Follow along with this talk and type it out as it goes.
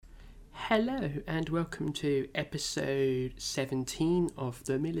Hello and welcome to episode 17 of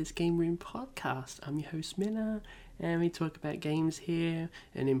the Miller's Game Room podcast. I'm your host Miller and we talk about games here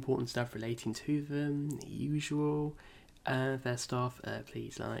and important stuff relating to them, the usual. First off,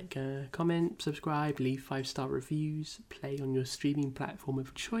 please comment, subscribe, leave 5-star reviews, play on your streaming platform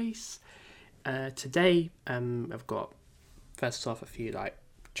of choice. Today I've got first off a few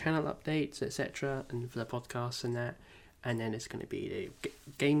channel updates, etc., and for the podcast and that. And then it's going to be the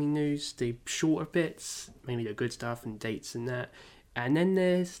gaming news, the shorter bits, mainly the good stuff and dates and that. And then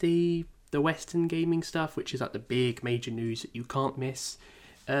there's the Western gaming stuff, which is the big major news that you can't miss.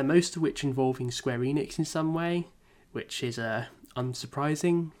 Most of which involving Square Enix in some way, which is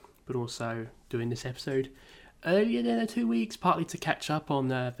unsurprising, but also doing this episode earlier than 2 weeks, partly to catch up on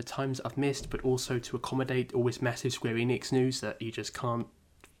the times that I've missed, but also to accommodate all this massive Square Enix news that you just can't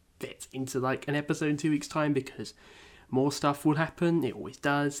fit into an episode in 2 weeks' time because more stuff will happen. It always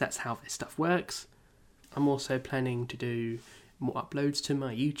does. That's how this stuff works. I'm also planning to do more uploads to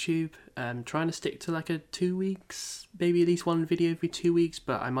my YouTube. Trying to stick to a 2 weeks, maybe at least one video every 2 weeks,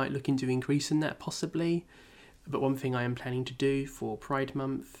 but I might look into increasing that possibly. But one thing I am planning to do for Pride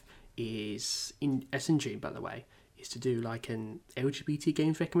Month is, in June by the way, is to do an LGBT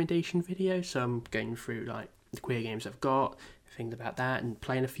games recommendation video. So I'm going through the queer games I've got, things about that, and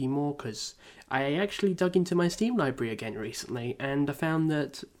playing a few more, because I actually dug into my Steam library again recently, and I found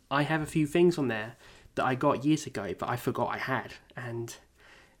that I have a few things on there that I got years ago, but I forgot I had, and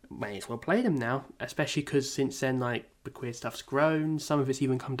may as well play them now, especially because since then, the queer stuff's grown, some of it's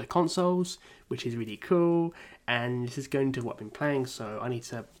even come to consoles, which is really cool, and this is going to what I've been playing, so I need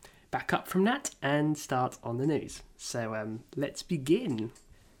to back up from that and start on the news. So let's begin.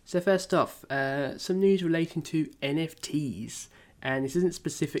 So first off, some news relating to NFTs, and this isn't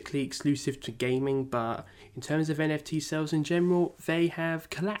specifically exclusive to gaming, but in terms of NFT sales in general, they have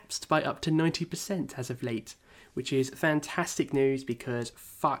collapsed by up to 90% as of late, which is fantastic news because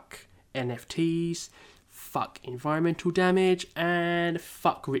fuck NFTs, fuck environmental damage, and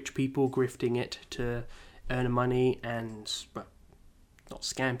fuck rich people grifting it to earn money and, not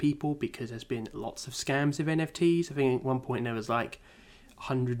scam people, because there's been lots of scams of NFTs. I think at one point there was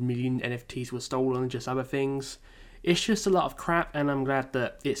 100 million NFTs were stolen and just other things. It's just a lot of crap, and I'm glad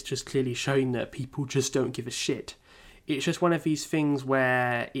that it's just clearly showing that people just don't give a shit. It's just one of these things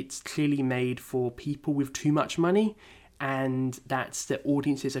where it's clearly made for people with too much money, and that's the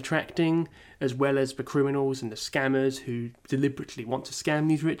audience is attracting, as well as the criminals and the scammers who deliberately want to scam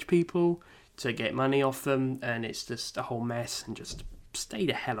these rich people to get money off them, and it's just a whole mess, and just stay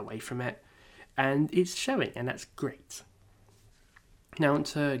the hell away from it. And it's showing, and that's great. Now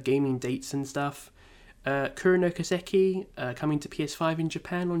onto gaming dates and stuff. Kuro no Kiseki coming to PS5 in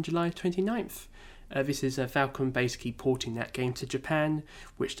Japan on July 29th. This is Falcom basically porting that game to Japan,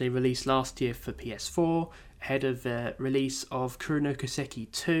 which they released last year for PS4, ahead of the release of Kuro no Kiseki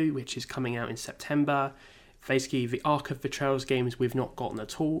 2, which is coming out in September. Basically, the Arc of Betrayals games we've not gotten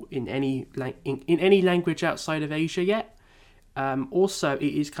at all in any language outside of Asia yet. Also, it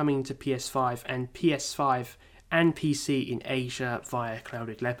is coming to PS5 and PC in Asia via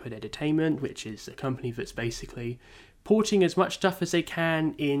Clouded Leopard Entertainment, which is a company that's basically porting as much stuff as they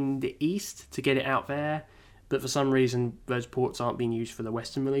can in the East to get it out there, but for some reason those ports aren't being used for the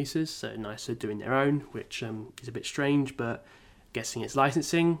Western releases, so nice they're doing their own, which is a bit strange, but guessing it's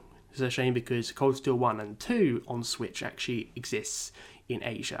licensing. It's a shame because Cold Steel 1 and 2 on Switch actually exists in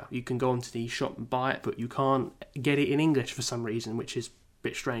Asia. You can go onto the shop and buy it, but you can't get it in English for some reason, which is a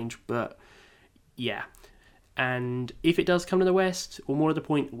bit strange, but yeah. And if it does come to the West, or more to the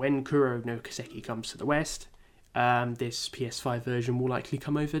point, when Kuro no Kiseki comes to the West, this PS5 version will likely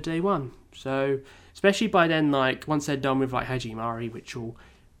come over day one. So, especially by then, once they're done with Hajimari, which will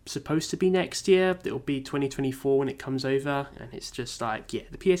supposed to be next year, it'll be 2024 when it comes over, and it's just the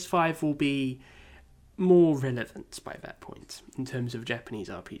PS5 will be more relevant by that point in terms of Japanese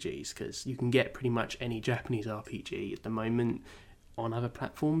RPGs, because you can get pretty much any Japanese RPG at the moment on other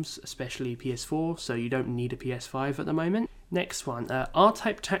platforms, especially PS4, so you don't need a PS5 at the moment. Next one,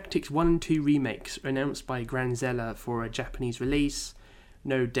 R-Type Tactics 1 and 2 remakes announced by Granzella for a Japanese release.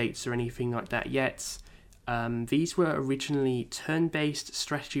 No dates or anything like that yet. These were originally turn-based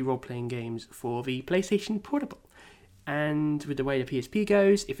strategy role-playing games for the PlayStation Portable. And with the way the PSP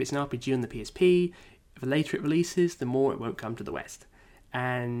goes, if it's an RPG on the PSP, the later it releases, the more it won't come to the West.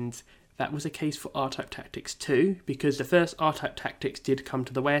 And that was the case for R-Type Tactics 2, because the first R-Type Tactics did come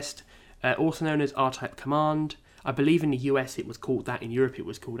to the West, also known as R-Type Command. I believe in the US it was called that, in Europe it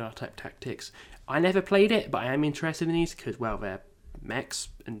was called R-Type Tactics. I never played it, but I am interested in these because, they're mechs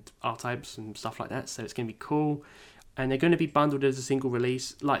and R-Types and stuff like that, so it's going to be cool. and they're going to be bundled as a single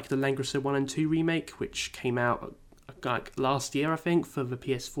release, like the Langrisser 1 and 2 remake, which came out like last year, I think, for the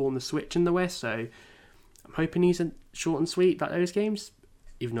PS4 and the Switch in the West. So I'm hoping he's short and sweet like those games,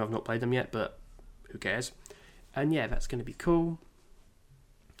 even though I've not played them yet, but who cares. And yeah, that's going to be cool.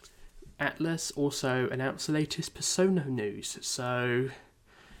 Atlus also announced the latest Persona news. So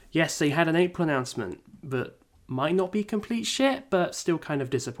yes, they had an April announcement, but might not be complete shit, but still kind of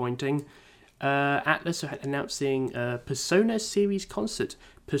disappointing. Atlus are announcing a Persona series concert,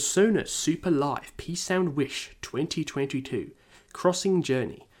 Persona Super Live Peace Sound Wish 2022, Crossing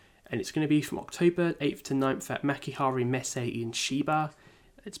Journey. And it's going to be from October 8th to 9th at Makihari Messe in Shiba.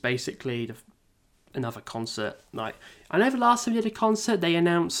 It's basically another concert. Like, I know the last time they did a concert, they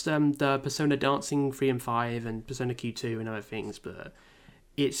announced the Persona Dancing 3 and 5 and Persona Q2 and other things, but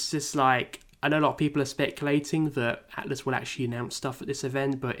it's just like, I know a lot of people are speculating that Atlus will actually announce stuff at this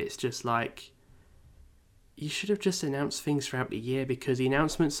event, but it's just like, you should have just announced things throughout the year, because the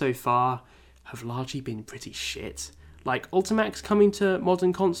announcements so far have largely been pretty shit. Like, Ultimax coming to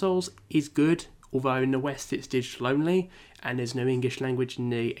modern consoles is good, although in the West it's digital only, and there's no English language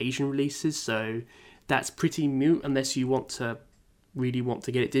in the Asian releases, so that's pretty mute unless you really want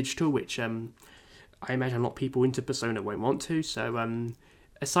to get it digital, which I imagine a lot of people into Persona won't want to, so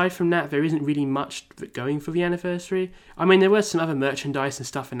aside from that, there isn't really much going for the anniversary. I mean, there was some other merchandise and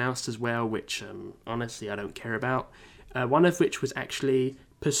stuff announced as well, which honestly I don't care about. One of which was actually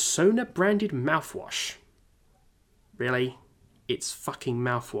Persona branded mouthwash. Really? It's fucking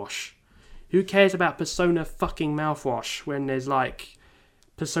mouthwash. Who cares about Persona fucking mouthwash when there's like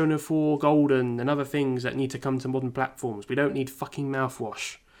Persona 4 Golden and other things that need to come to modern platforms? We don't need fucking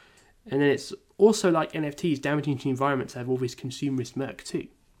mouthwash. And then it's also like NFTs damaging the environment to have all this consumerist merc too.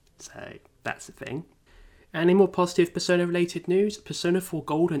 So that's the thing. And in more positive Persona related news, Persona 4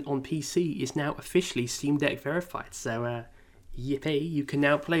 Golden on PC is now officially Steam Deck verified. So yippee, you can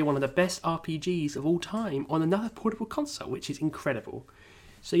now play one of the best RPGs of all time on another portable console, which is incredible.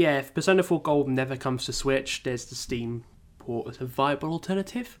 So yeah, if Persona 4 Golden never comes to Switch, there's the Steam port as a viable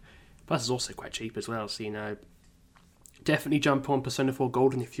alternative. Plus it's also quite cheap as well, so definitely jump on Persona 4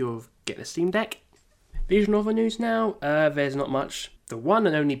 Golden if you're getting a Steam Deck. Visual novel news now, there's not much. The one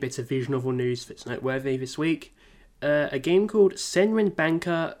and only bit of visual novel news that's noteworthy this week, a game called Senran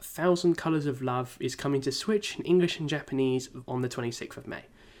Banker 1000 Colors of Love is coming to Switch in English and Japanese on the 26th of May.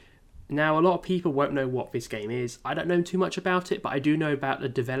 Now, a lot of people won't know what this game is. I don't know too much about it, but I do know about the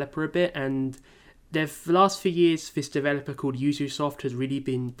developer a bit, and the last few years, this developer called Ubisoft has really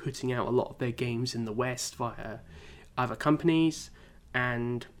been putting out a lot of their games in the West via other companies,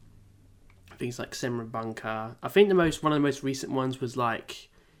 and things like Senran Banker. I think one of the most recent ones was like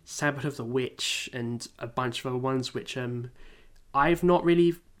Sabbath of the Witch and a bunch of other ones, which I've not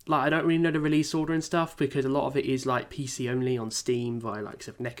really, I don't really know the release order and stuff, because a lot of it is like PC only on Steam via like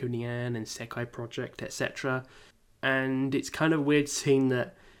Neko Nian and Sekai Project, etc. And it's kind of weird seeing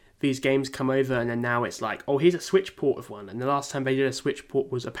that these games come over and then now it's like, oh, here's a Switch port of one. And the last time they did a Switch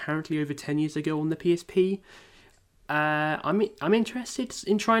port was apparently over 10 years ago on the PSP. I'm interested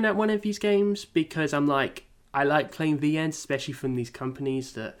in trying out one of these games, because I like playing VNs, especially from these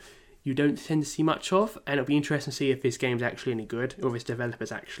companies that you don't tend to see much of, and it'll be interesting to see if this game's actually any good, or if this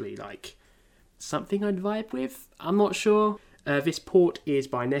developer's actually like something I'd vibe with. I'm not sure. This port is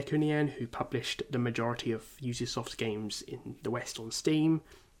by Neko Nian, who published the majority of Ubisoft's games in the West on Steam.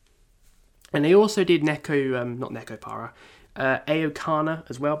 And they also did Aokana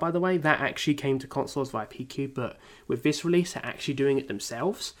as well, by the way. That actually came to consoles via PQ, but with this release, they're actually doing it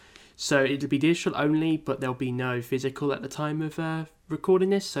themselves. So it'll be digital only, but there'll be no physical at the time of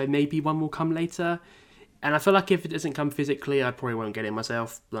recording this, so maybe one will come later. And I feel like if it doesn't come physically, I probably won't get it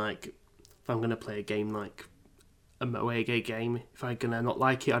myself. Like, if I'm going to play a game like a Moege game, if I'm going to not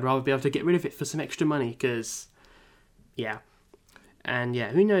like it, I'd rather be able to get rid of it for some extra money, because, yeah. And yeah,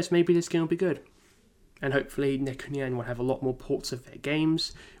 who knows, maybe this game will be good. And hopefully Neko Nian will have a lot more ports of their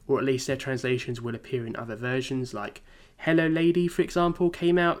games, or at least their translations will appear in other versions, like Hello Lady, for example,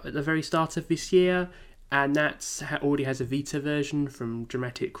 came out at the very start of this year, and that already has a Vita version from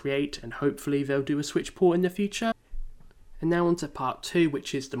Dramatic Create, and hopefully they'll do a Switch port in the future. And now on to part 2,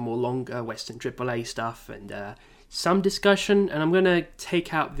 which is the more longer Western AAA stuff, and some discussion, and I'm going to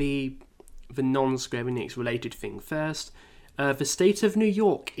take out the non-Square Enix related thing first. The state of New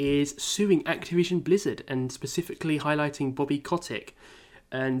York is suing Activision Blizzard, and specifically highlighting Bobby Kotick.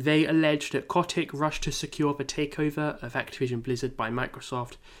 And they allege that Kotick rushed to secure the takeover of Activision Blizzard by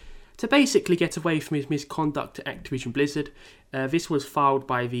Microsoft to basically get away from his misconduct at Activision Blizzard. This was filed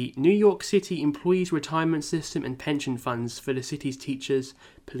by the New York City Employees Retirement System and Pension Funds for the city's teachers,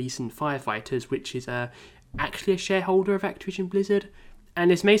 police and firefighters, which is actually a shareholder of Activision Blizzard. And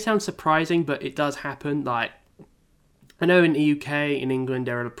this may sound surprising, but it does happen. Like, I know in the UK, in England,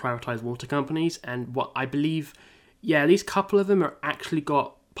 there are privatised water companies, and what I believe, at least a couple of them are actually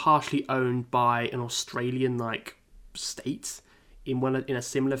got partially owned by an Australian state in a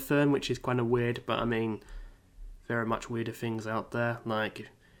similar firm, which is kind of weird. But I mean, there are much weirder things out there. Like,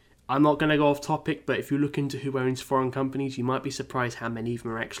 I'm not going to go off topic, but if you look into who owns foreign companies, you might be surprised how many of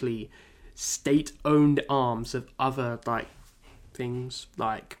them are actually state-owned arms of other things,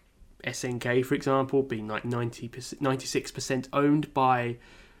 like SNK, for example, being 96% owned by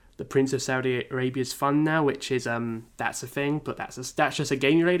the Prince of Saudi Arabia's fund now, which is that's a thing, but that's just a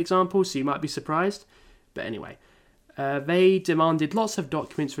gaming-related example, so you might be surprised. But anyway, they demanded lots of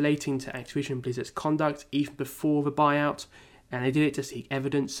documents relating to Activision Blizzard's conduct even before the buyout, and they did it to seek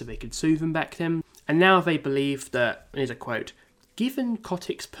evidence so they could sue them back then. And now they believe that, and here's a quote, "Given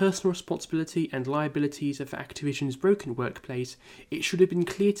Kotick's personal responsibility and liabilities of Activision's broken workplace, it should have been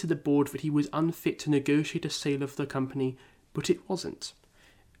clear to the board that he was unfit to negotiate a sale of the company, but it wasn't."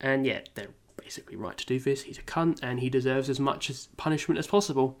 And yeah, they're basically right to do this. He's a cunt, and he deserves as much as punishment as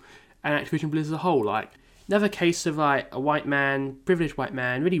possible. And Activision Blizzard as a whole, another case of a white man, privileged white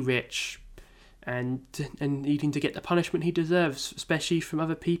man, really rich, and needing to get the punishment he deserves, especially from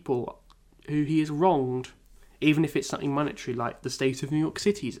other people who he has wronged, even if it's something monetary, like the state of New York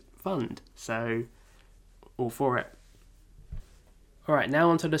City's fund. So, all for it. Alright, now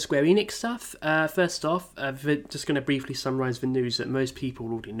onto the Square Enix stuff. First off, just going to briefly summarise the news that most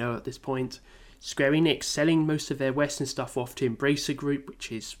people already know at this point. Square Enix selling most of their Western stuff off to Embracer Group,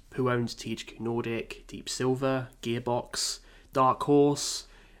 which is who owns THQ Nordic, Deep Silver, Gearbox, Dark Horse,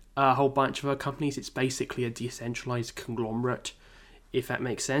 a whole bunch of other companies. It's basically a decentralised conglomerate, if that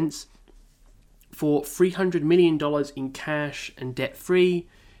makes sense. For $300 million in cash and debt-free,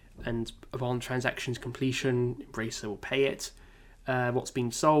 and upon transactions completion, Embracer will pay it. What's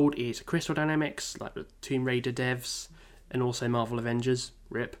been sold is Crystal Dynamics, like the Tomb Raider devs, and also Marvel Avengers,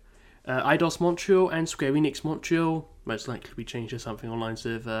 RIP. Eidos Montreal and Square Enix Montreal, most likely be changed to something on lines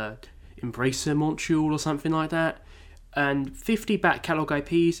of Embracer Montreal or something like that. And 50 back catalogue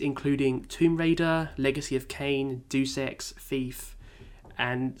IPs, including Tomb Raider, Legacy of Kain, Deus Ex, Thief.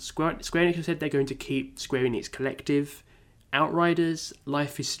 And Square Enix have said they're going to keep Square Enix Collective, Outriders,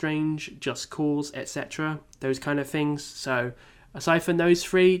 Life is Strange, Just Cause, etc. Those kind of things. So, aside from those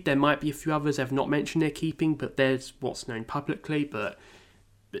three, there might be a few others I've not mentioned they're keeping, but there's what's known publicly, but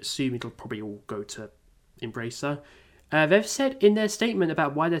assume it'll probably all go to Embracer. They've said in their statement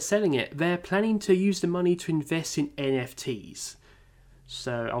about why they're selling it, they're planning to use the money to invest in NFTs.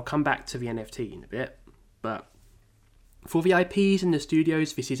 So I'll come back to the NFT in a bit. But for the IPs and the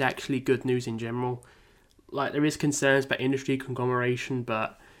studios, this is actually good news in general. There is concerns about industry conglomeration,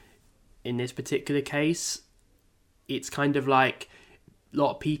 but in this particular case, it's kind of like a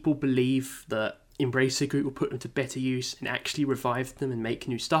lot of people believe that Embracer Group will put them to better use and actually revive them and make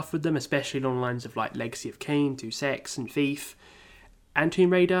new stuff with them, especially along the lines of Legacy of Kain, Deus Ex, and Thief, and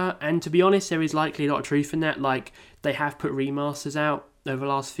Tomb Raider. And to be honest, there is likely a lot of truth in that. They have put remasters out over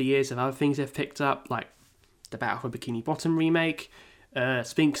the last few years of other things they've picked up, like the Battle for Bikini Bottom remake,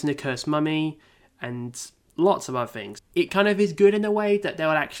 Sphinx and the Cursed Mummy, and lots of other things. It kind of is good in a way that they'll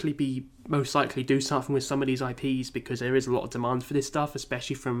actually be most likely do something with some of these IPs, because there is a lot of demand for this stuff,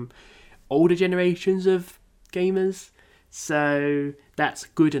 especially from older generations of gamers. So that's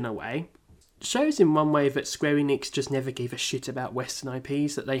good in a way. Shows in one way that Square Enix just never gave a shit about Western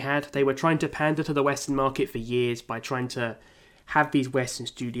IPs that they had. They were trying to pander to the Western market for years by trying to have these Western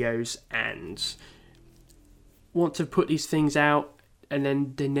studios and want to put these things out, and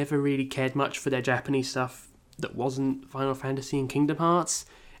then they never really cared much for their Japanese stuff that wasn't Final Fantasy and Kingdom Hearts.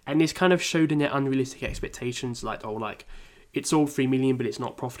 And this kind of showed in their unrealistic expectations, it sold 3 million but it's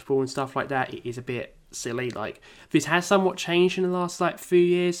not profitable and stuff like that. It is a bit silly. This has somewhat changed in the last few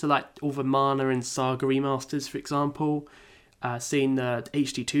years. So all the Mana and Saga remasters, for example, seeing the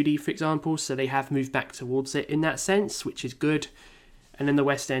HD 2D, for example. So they have moved back towards it in that sense, which is good. And in the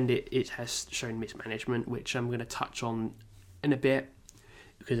West End, it has shown mismanagement, which I'm going to touch on in a bit,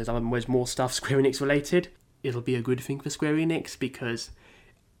 because there's more stuff Square Enix related. It'll be a good thing for Square Enix, because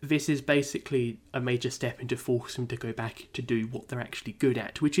this is basically a major step into forcing them to go back to do what they're actually good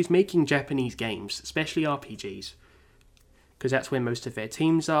at, which is making Japanese games, especially RPGs. Because that's where most of their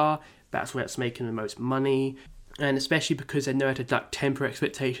teams are, that's where it's making the most money, and especially because they know how to temper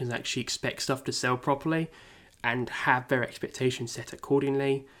expectations and actually expect stuff to sell properly, and have their expectations set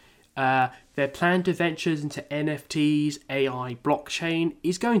accordingly. Their planned ventures into NFTs, AI, blockchain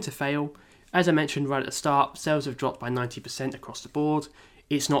is going to fail. As I mentioned right at the start, sales have dropped by 90% across the board.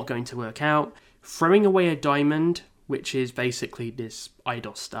 It's not going to work out. throwing away a diamond, which is basically this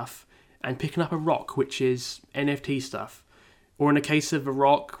IDOS stuff, and picking up a rock, which is NFT stuff. Or in the case of a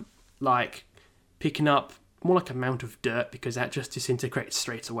rock, like picking up more like a mound of dirt, because that just disintegrates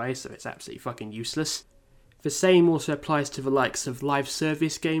straight away, so it's absolutely fucking useless. The same also applies to the likes of live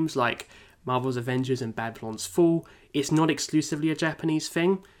service games like Marvel's Avengers and Babylon's Fall. It's not exclusively a Japanese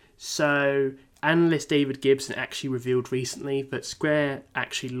thing, so analyst David Gibson actually revealed recently that Square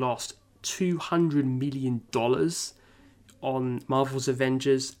actually lost $200 million on Marvel's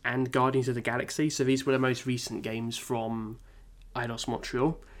Avengers and Guardians of the Galaxy, so these were the most recent games from Eidos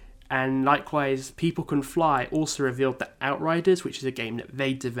Montreal. And likewise, People Can Fly also revealed that Outriders, which is a game that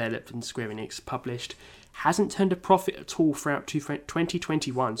they developed and Square Enix published, hasn't turned a profit at all throughout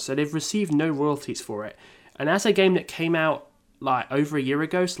 2021, so they've received no royalties for it. And that's a game that came out like over a year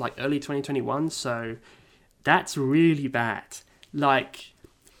ago, so like early 2021, so that's really bad. Like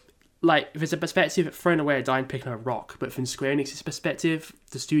there's a perspective of throwing away a dime picking up a rock, but from Square Enix's perspective,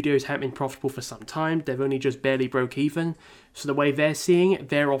 the studios haven't been profitable for some time. They've only just barely broke even. So the way they're seeing it,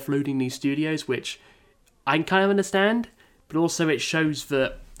 they're offloading these studios, which I can kind of understand, but also it shows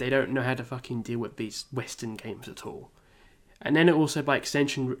that they don't know how to fucking deal with these Western games at all. And then it also, by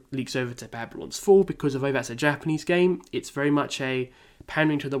extension, leaks over to Babylon's Fall, because although that's a Japanese game, it's very much a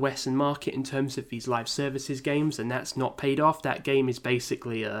pandering to the Western market in terms of these live services games, and that's not paid off. That game is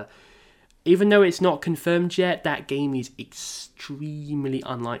basically even though it's not confirmed yet, that game is extremely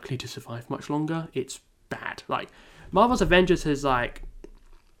unlikely to survive much longer. It's bad. Marvel's Avengers has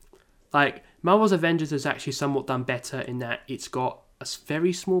Marvel's Avengers has actually somewhat done better in that it's got a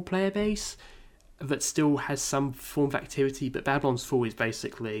very small player base that still has some form of activity, but Babylon's Fall is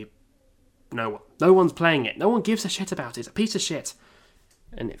basically no one. No one's playing it. No one gives a shit about it. It's a piece of shit.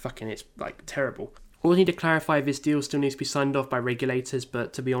 And it's terrible. All I need to clarify, this deal still needs to be signed off by regulators,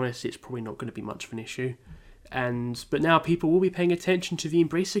 but to be honest, it's probably not going to be much of an issue. But now people will be paying attention to the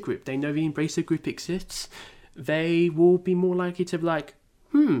Embracer Group. They know the Embracer Group exists. They will be more likely to be like,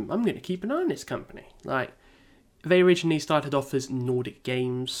 I'm going to keep an eye on this company. They originally started off as Nordic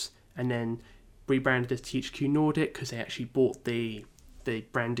Games, and then rebranded as THQ Nordic, because they actually bought the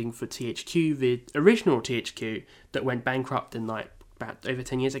branding for THQ, the original THQ, that went bankrupt in about over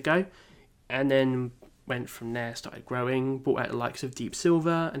 10 years ago. And then went from there, started growing, bought out the likes of Deep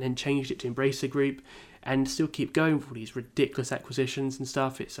Silver, and then changed it to Embracer Group, and still keep going with all these ridiculous acquisitions and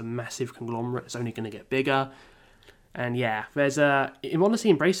stuff. It's a massive conglomerate. It's only going to get bigger. And yeah,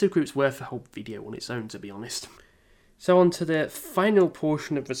 honestly, Embracer Group's worth a whole video on its own, to be honest. So on to the final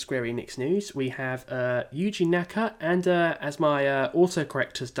portion of the Square Enix news. We have Yuji Naka, and as my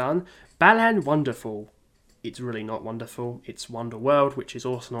autocorrect has done, Balan Wonderful. It's really not wonderful. It's Wonder World, which is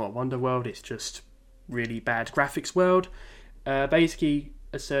also not a Wonder World. It's just really bad graphics world. Basically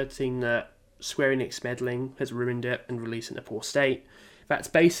asserting that Square Enix meddling has ruined it and released it in a poor state. That's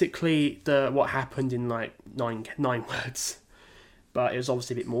basically what happened in nine words. But it was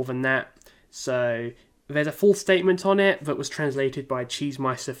obviously a bit more than that. So there's a full statement on it that was translated by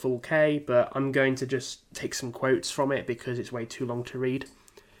Cheesemeister Full K, but I'm going to just take some quotes from it because it's way too long to read.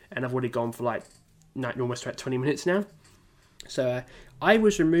 And I've already gone for almost about 20 minutes now. So, I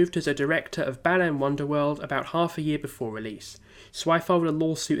was removed as a director of Balan Wonderworld about half a year before release, so I filed a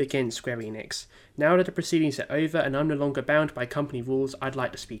lawsuit against Square Enix. Now that the proceedings are over and I'm no longer bound by company rules, I'd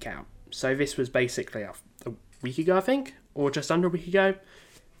like to speak out. So this was basically a week ago, I think, or just under a week ago.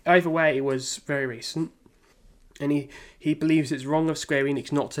 Either way, it was very recent. And he believes it's wrong of Square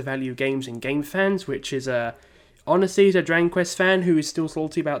Enix not to value games and game fans, which is honestly, as a Dragon Quest fan who is still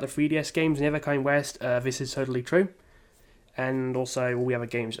salty about the 3DS games and Everkind West, this is totally true. And also all the other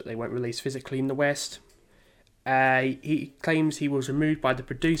games that they won't release physically in the West. He claims he was removed by the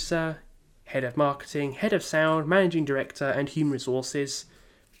producer, head of marketing, head of sound, managing director, and human resources.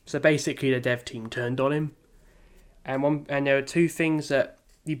 So basically the dev team turned on him. And there are two things that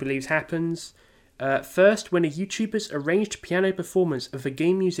he believes happens. First, when a YouTuber's arranged piano performance of the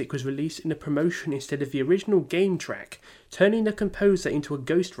game music was released in a promotion instead of the original game track, turning the composer into a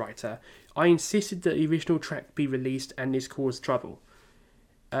ghostwriter, I insisted that the original track be released and this caused trouble.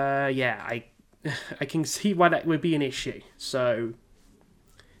 I can see why that would be an issue. So,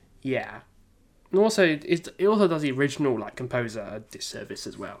 yeah. And also, it also does the original composer a disservice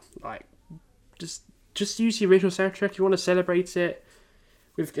as well. Just use the original soundtrack if you want to celebrate it.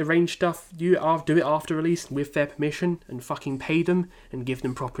 With arranged stuff, do it after release with their permission and fucking pay them and give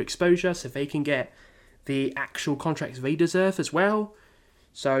them proper exposure so they can get the actual contracts they deserve as well.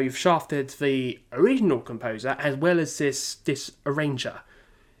 So you've shafted the original composer as well as this arranger.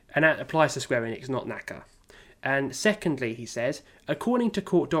 And that applies to Square Enix, not Naka. And secondly, he says, according to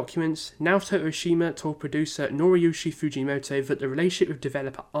court documents, Naoto Oshima told producer Noriyuki Fujimoto that the relationship with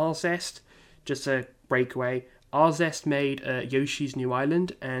developer Arzest, just a breakaway, Arzest made Yoshi's New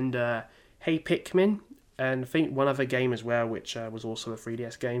Island and Hey Pikmin, and I think one other game as well, which was also a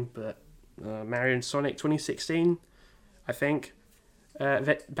 3DS game, but Mario and Sonic 2016, I think.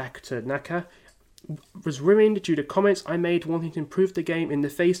 Back to Naka, was ruined due to comments I made wanting to improve the game in the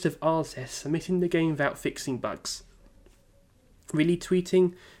face of Arzest submitting the game without fixing bugs. Really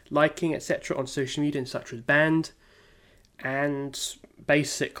tweeting, liking, etc. on social media and such was banned. And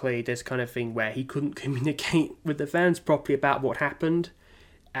basically this kind of thing where he couldn't communicate with the fans properly about what happened,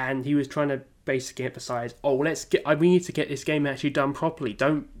 and he was trying to basically emphasize, we need to get this game actually done properly,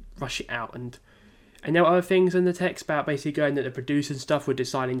 don't rush it out. And there were other things in the text about basically going that the producers and stuff were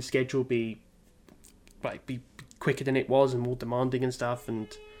deciding the schedule be quicker than it was and more demanding and stuff,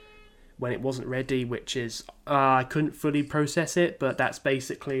 and when it wasn't ready, which is I couldn't fully process it, but that's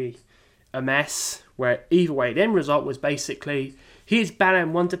basically a mess. Where either way, the end result was basically, here's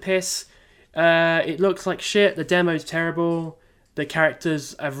Balan Wonderpiss. It looks like shit. The demo's terrible. The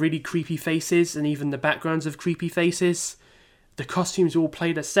characters have really creepy faces, and even the backgrounds have creepy faces. The costumes all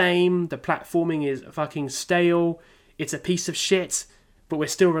play the same. The platforming is fucking stale. It's a piece of shit, but we're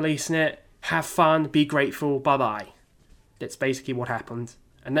still releasing it. Have fun, be grateful, bye-bye. That's basically what happened.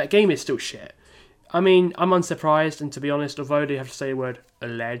 And that game is still shit. I mean, I'm unsurprised, and to be honest, although they have to say the word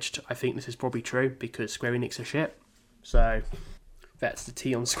alleged, I think this is probably true, because Square Enix are shit. So, that's the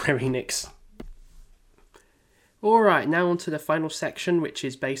tea on Square Enix. Alright, now on to the final section, which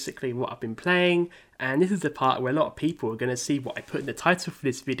is basically what I've been playing, and this is the part where a lot of people are going to see what I put in the title for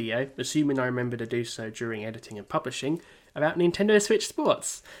this video, assuming I remember to do so during editing and publishing, about Nintendo Switch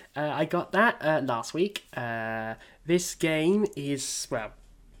Sports. I got that last week. This game is,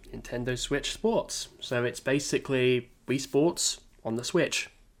 Nintendo Switch Sports. So it's basically Wii Sports on the Switch,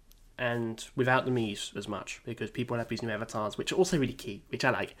 and without the Mii's as much, because people have these new avatars, which are also really key, which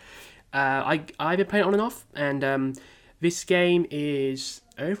I like. I've been playing it on and off, and this game is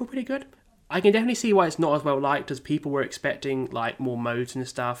overall pretty good. I can definitely see why it's not as well liked as people were expecting, like more modes and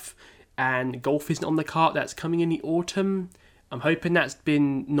stuff. And golf isn't on the cart. That's coming in the autumn. I'm hoping that's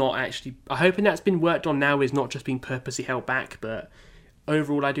been worked on now, is not just being purposely held back. But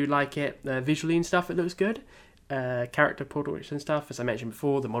overall, I do like it. Visually and stuff, it looks good. Character portraits and stuff, as I mentioned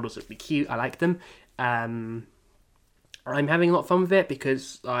before, the models look really cute. I like them. I'm having a lot of fun with it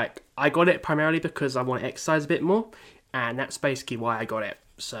because, I got it primarily because I want to exercise a bit more, and that's basically why I got it.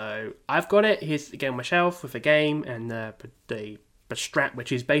 So I've got it. Here's again my shelf with a game and the strap,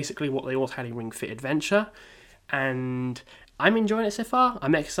 which is basically what they also had in Ring Fit Adventure, and I'm enjoying it so far.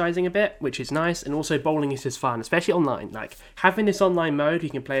 I'm exercising a bit, which is nice, and also bowling is just fun, especially online. Like, having this online mode you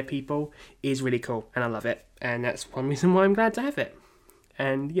can play with people is really cool, and I love it, and that's one reason why I'm glad to have it.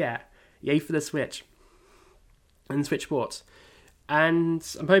 And yeah, yay for the Switch and Switch Sports. And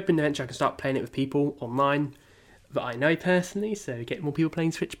I'm hoping eventually I can start playing it with people online that I know personally, so get more people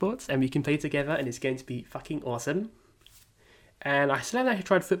playing Switch Sports, and we can play together, and it's going to be fucking awesome. And I still haven't actually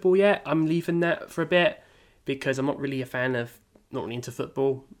tried football yet. I'm leaving that for a bit because I'm not really into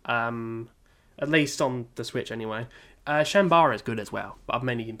football, at least on the Switch anyway. Shambara is good as well, but I've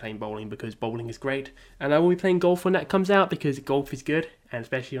mainly been playing bowling because bowling is great, and I will be playing golf when that comes out because golf is good, and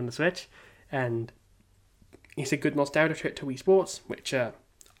especially on the Switch, and it's a good nostalgia trip to Wii Sports, which I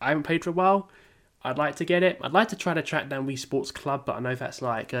haven't played for a while. I'd like to get it. I'd like to try to track down Wii Sports Club, but I know that's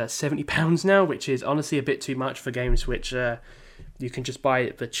like £70 now, which is honestly a bit too much for games which you can just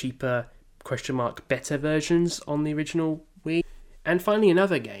buy the cheaper, better versions on the original Wii. And finally,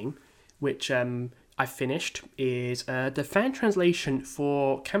 another game, which I finished, is the fan translation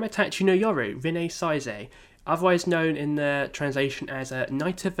for Kamatachi no Yoru, Rinne Saizei, otherwise known in the translation as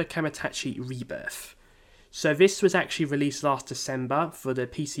Night of the Kamatachi Rebirth. So this was actually released last December for the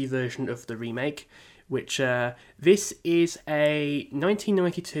PC version of the remake, which this is a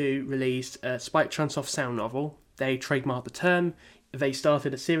 1992 released Spike Chunsoft sound novel. They trademarked the term. They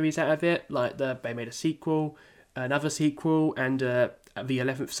started a series out of it, they made a sequel, another sequel, and the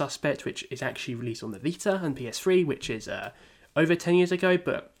 11th Suspect, which is actually released on the Vita and PS3, which is over 10 years ago,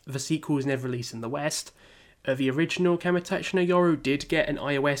 but the sequel was never released in the West. The original Kamatachi no Yoru did get an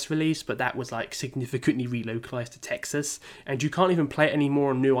iOS release, but that was significantly relocalized to Texas, and you can't even play it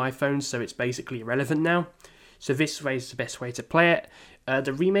anymore on new iPhones, so it's basically irrelevant now. So this way is the best way to play it.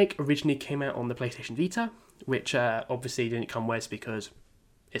 The remake originally came out on the PlayStation Vita, which obviously didn't come west because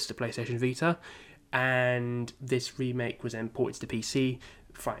it's the PlayStation Vita, and this remake was then ported to PC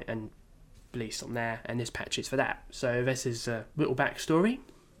and released on there, and this patch is for that. So this is a little backstory.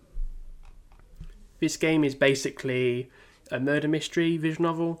 This game is basically a murder mystery visual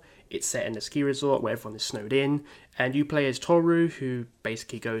novel. It's set in a ski resort where everyone is snowed in, and you play as Toru, who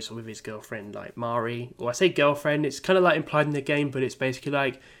basically goes with his girlfriend, like Mari. Or I say girlfriend, it's kind of like implied in the game, but it's basically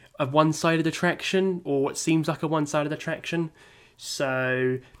like a one-sided attraction, or what seems like a one-sided attraction.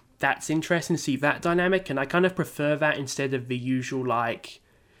 So that's interesting to see that dynamic, and I kind of prefer that instead of the usual like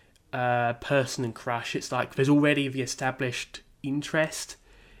person and crush. It's like there's already the established interest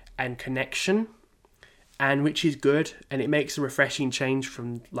and connection, and which is good, and it makes a refreshing change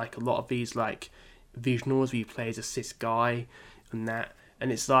from like a lot of these like visuals where you play as a cis guy and that,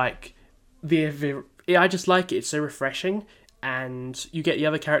 and it's like I just like it. It's so refreshing, and you get the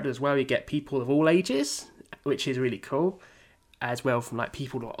other characters as well. You get people of all ages, which is really cool, as well, from like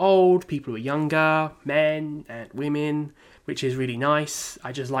people who are old, people who are younger, men and women, which is really nice.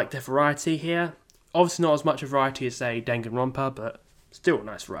 I just like the variety here. Obviously not as much a variety as say Danganronpa, but still a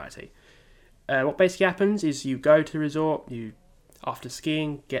nice variety. What basically happens is you go to the resort, you, after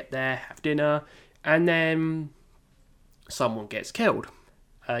skiing, get there, have dinner, and then someone gets killed.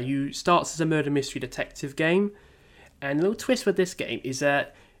 You starts as a murder mystery detective game, and the little twist with this game is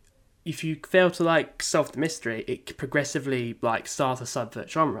that if you fail to like solve the mystery, it progressively like starts a subvert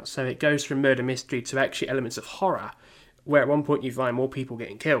genre. So it goes from murder mystery to actually elements of horror, where at one point you find more people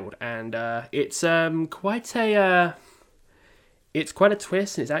getting killed, and it's quite a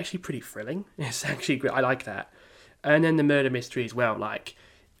twist, and it's actually pretty thrilling. It's actually great. I like that. And then the murder mystery as well. Like,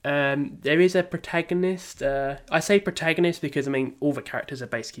 there is a protagonist. I say protagonist because I mean all the characters are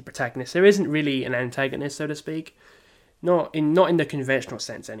basically protagonists. There isn't really an antagonist, so to speak. Not in the conventional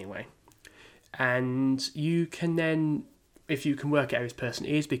sense, anyway. And you can then, if you can work out who this person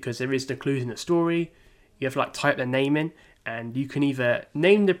is, because there is the clues in the story, you have to like type their name in, and you can either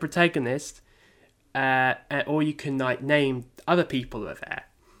name the protagonist, or you can like name other people who are there.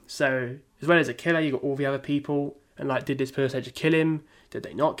 So as well as a killer, you got all the other people, and like, did this person actually kill him? Did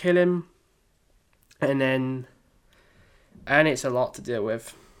they not kill him? And it's a lot to deal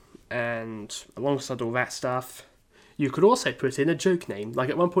with. And alongside all that stuff, you could also put in a joke name. Like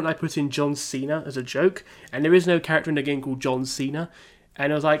at one point I put in John Cena as a joke, and there is no character in the game called John Cena.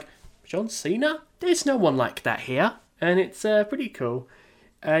 And I was like, John Cena? There's no one like that here. And it's pretty cool.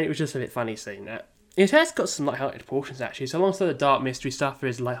 And it was just a bit funny seeing that. It has got some light-hearted portions actually. So alongside the dark mystery stuff, there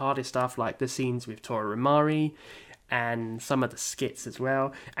is light-hearted stuff like the scenes with Toru and Mari, and some of the skits as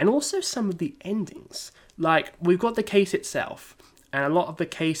well. And also some of the endings. Like, we've got the case itself, and a lot of the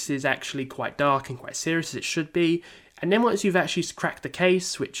case is actually quite dark and quite serious as it should be. And then once you've actually cracked the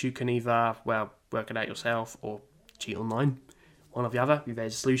case, which you can either, well, work it out yourself or cheat online, one or the other,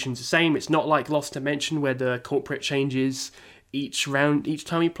 there's solutions the same. It's not like Lost Dimension where the culprit changes each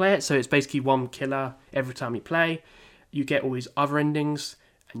time you play it. So it's basically one killer every time you play. You get all these other endings,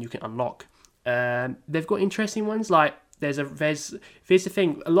 and you can unlock. They've got interesting ones, like there's the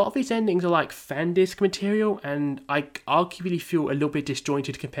thing, a lot of these endings are like fan disc material, and I arguably feel a little bit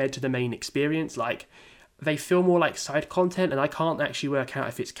disjointed compared to the main experience. Like, they feel more like side content, and I can't actually work out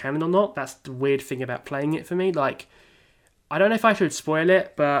if it's canon or not. That's the weird thing about playing it for me. Like, I don't know if I should spoil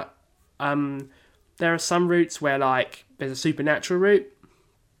it, but there are some routes where like there's a supernatural route.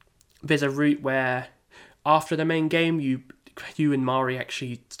 There's a route where after the main game you and Mari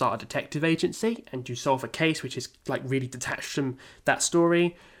actually start a detective agency and you solve a case which is like really detached from that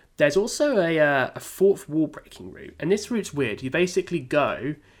story. There's also a fourth wall breaking route, and this route's weird. You basically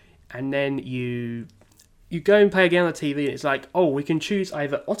go, and then you go and play a game on the TV, and it's like, oh, we can choose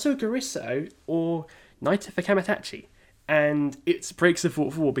either Otto Garisso or Naito Kamatachi, and it breaks the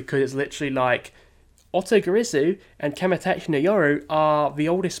fourth wall because it's literally like Otto Garisso and Kamatachi no Yoru are the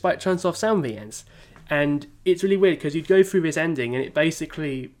oldest Spike Chunsoft sound VNs. And it's really weird because you go through this ending and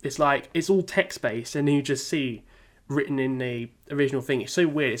it's like, it's all text-based, and you just see written in the original thing. It's so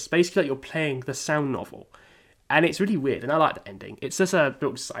weird. It's basically like you're playing the sound novel. And it's really weird, and I like the ending. It's just a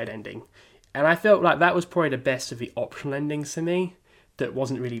built side ending. And I felt like that was probably the best of the optional endings for me, that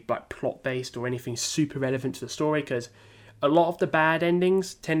wasn't really like plot-based or anything super relevant to the story, because a lot of the bad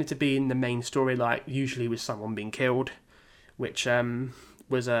endings tended to be in the main story, like usually with someone being killed, which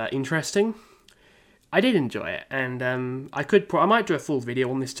was interesting. I did enjoy it, and I might do a full video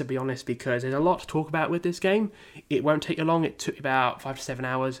on this, to be honest, because there's a lot to talk about with this game. It won't take you long. It took about 5 to 7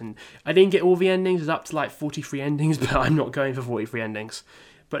 hours, and I didn't get all the endings. There's up to like 43 endings, but I'm not going for 43 endings.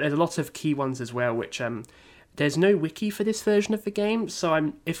 But there's a lot of key ones as well, which there's no wiki for this version of the game,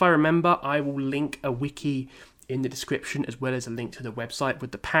 so if I remember, I will link a wiki in the description, as well as a link to the website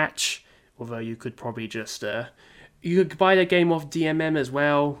with the patch, although you could probably just you could buy the game off DMM as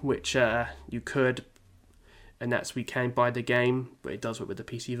well, which you could. And we can buy the game, but it does work with the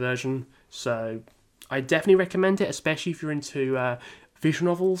PC version. So I definitely recommend it, especially if you're into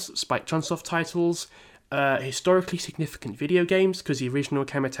visual novels, Spike Chunsoft titles, historically significant video games, because the original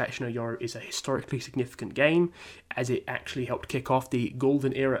Kamitachi no Yoru is a historically significant game, as it actually helped kick off the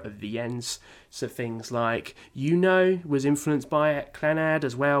golden era of VNs. So things like was influenced by Clannad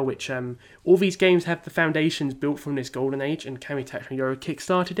as well, which all these games have the foundations built from this golden age, and Kamitachi no Yoru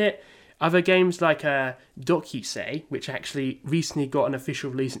kickstarted it. Other games like Dokusei, which actually recently got an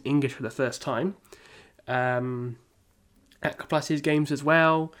official release in English for the first time. Aquaplus's games as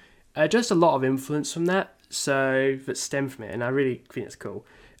well. Just a lot of influence from that, that stem from it, and I really think it's cool.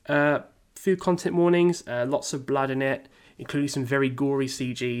 Few content warnings, lots of blood in it, including some very gory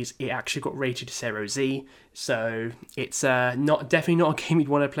CGs. It actually got rated to 0Z, so it's definitely not a game you'd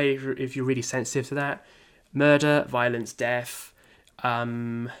want to play if you're really sensitive to that. Murder, violence, death,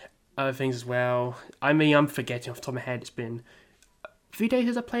 other things as well. I mean, I'm forgetting off the top of my head. It's been a few days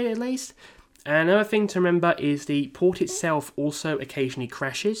since I played it at least. Another thing to remember is the port itself also occasionally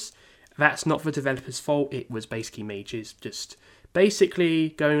crashes. That's not the developer's fault. It was basically Mages just basically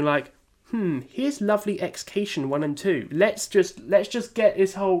going like, here's lovely Xcation 1 and 2. Let's just get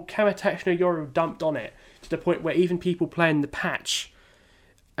this whole Kamitachi no Yoru dumped on it, to the point where even people playing the patch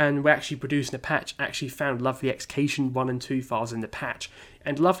and we're actually producing a patch actually found Lovely Xcation 1 and 2 files in the patch.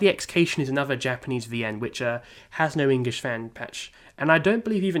 And Lovely Xcation is another Japanese VN which has no English fan patch. And I don't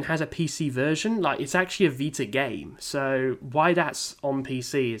believe even has a PC version. Like, it's actually a Vita game. So why that's on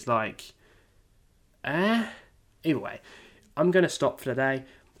PC is like, Either way, I'm going to stop for today.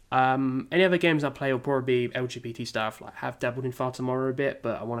 Any other games I play will probably be LGBT stuff. Like, I have dabbled in Far Tomorrow a bit,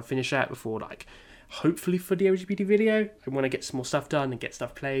 but I want to finish that before, like, hopefully for the LGBT video. I want to get some more stuff done and get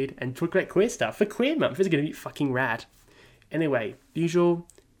stuff played and talk about queer stuff for Queer Month. It's going to be fucking rad. Anyway, usual,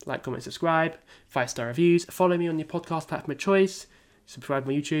 like, comment, subscribe, 5-star reviews, follow me on your podcast platform of choice, subscribe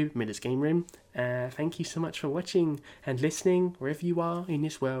to my YouTube, Miller's Game Room. Thank you so much for watching and listening wherever you are in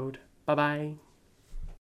this world. Bye bye.